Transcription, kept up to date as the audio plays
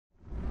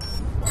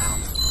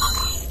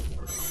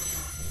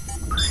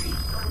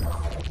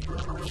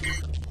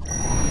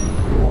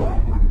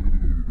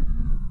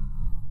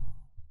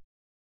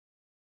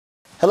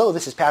Hello,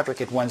 this is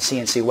Patrick at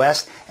OneCNC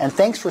West, and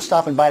thanks for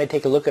stopping by to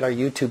take a look at our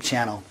YouTube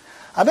channel.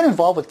 I've been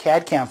involved with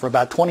CAD/CAM for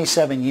about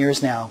 27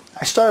 years now.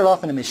 I started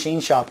off in a machine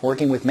shop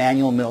working with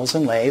manual mills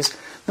and lathes.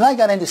 Then I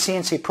got into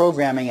CNC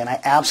programming and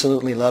I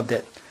absolutely loved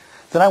it.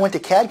 Then I went to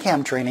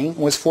CAD/CAM training and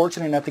was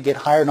fortunate enough to get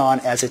hired on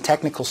as a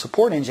technical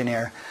support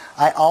engineer.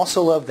 I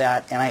also loved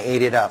that and I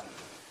ate it up.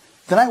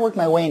 Then I worked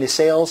my way into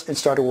sales and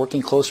started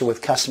working closer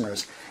with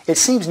customers. It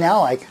seems now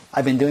like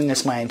I've been doing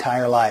this my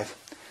entire life.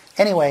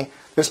 Anyway,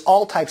 there's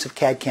all types of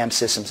CAD/CAM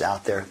systems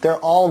out there. They're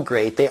all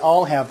great. They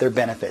all have their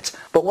benefits.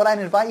 But what I'd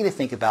invite you to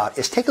think about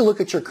is take a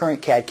look at your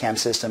current CAD/CAM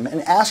system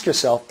and ask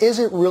yourself, is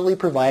it really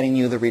providing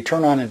you the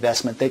return on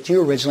investment that you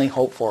originally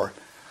hoped for?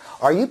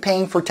 Are you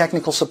paying for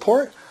technical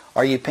support?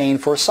 Are you paying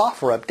for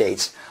software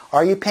updates?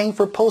 Are you paying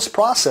for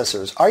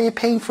post-processors? Are you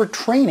paying for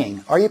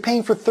training? Are you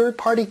paying for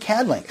third-party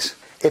CAD links?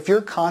 If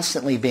you're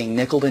constantly being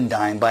nickeled and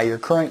dimed by your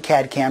current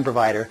CAD/CAM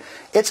provider,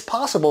 it's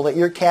possible that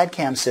your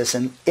CAD/CAM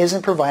system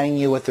isn't providing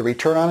you with the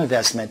return on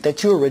investment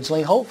that you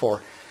originally hoped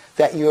for,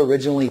 that you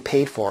originally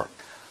paid for.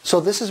 So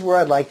this is where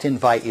I'd like to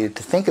invite you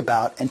to think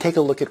about and take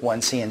a look at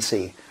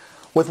OneCNC.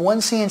 With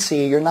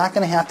OneCNC, you're not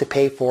going to have to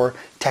pay for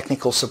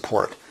technical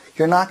support.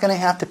 You're not going to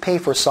have to pay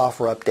for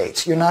software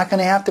updates. You're not going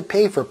to have to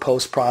pay for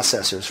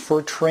post-processors,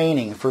 for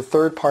training, for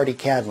third-party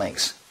CAD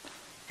links.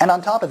 And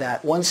on top of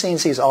that,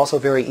 OneCNC is also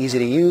very easy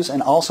to use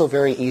and also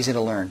very easy to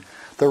learn.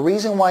 The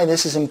reason why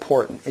this is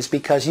important is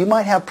because you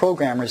might have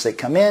programmers that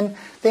come in,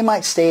 they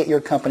might stay at your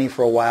company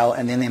for a while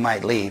and then they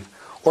might leave.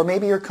 Or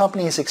maybe your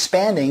company is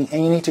expanding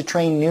and you need to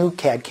train new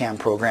CAD/CAM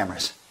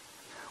programmers.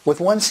 With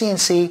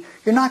OneCNC,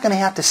 you're not going to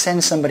have to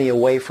send somebody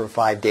away for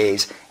 5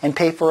 days and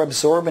pay for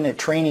absorbent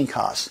training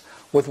costs.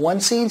 With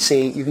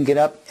OneCNC, you can get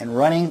up and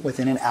running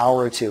within an hour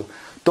or two.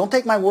 Don't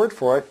take my word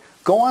for it.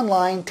 Go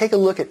online, take a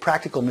look at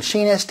Practical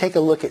Machinist, take a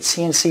look at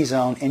CNC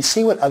Zone, and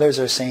see what others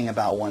are saying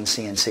about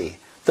OneCNC.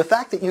 The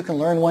fact that you can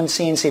learn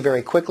OneCNC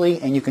very quickly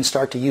and you can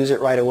start to use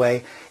it right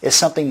away is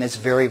something that's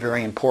very,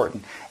 very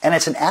important. And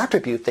it's an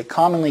attribute that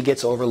commonly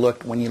gets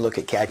overlooked when you look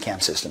at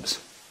CAD/CAM systems.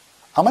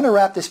 I'm going to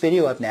wrap this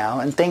video up now,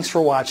 and thanks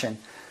for watching.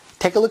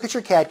 Take a look at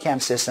your CAD/CAM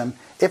system.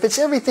 If it's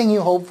everything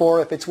you hoped for,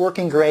 if it's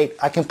working great,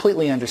 I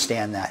completely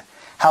understand that.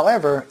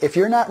 However, if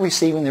you're not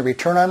receiving the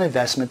return on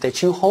investment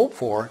that you hoped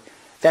for,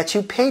 that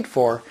you paid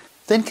for,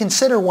 then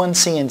consider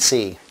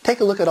OneCNC. Take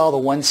a look at all the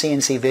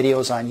OneCNC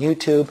videos on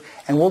YouTube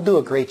and we'll do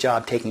a great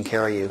job taking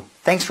care of you.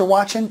 Thanks for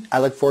watching. I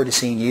look forward to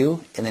seeing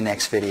you in the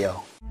next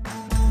video.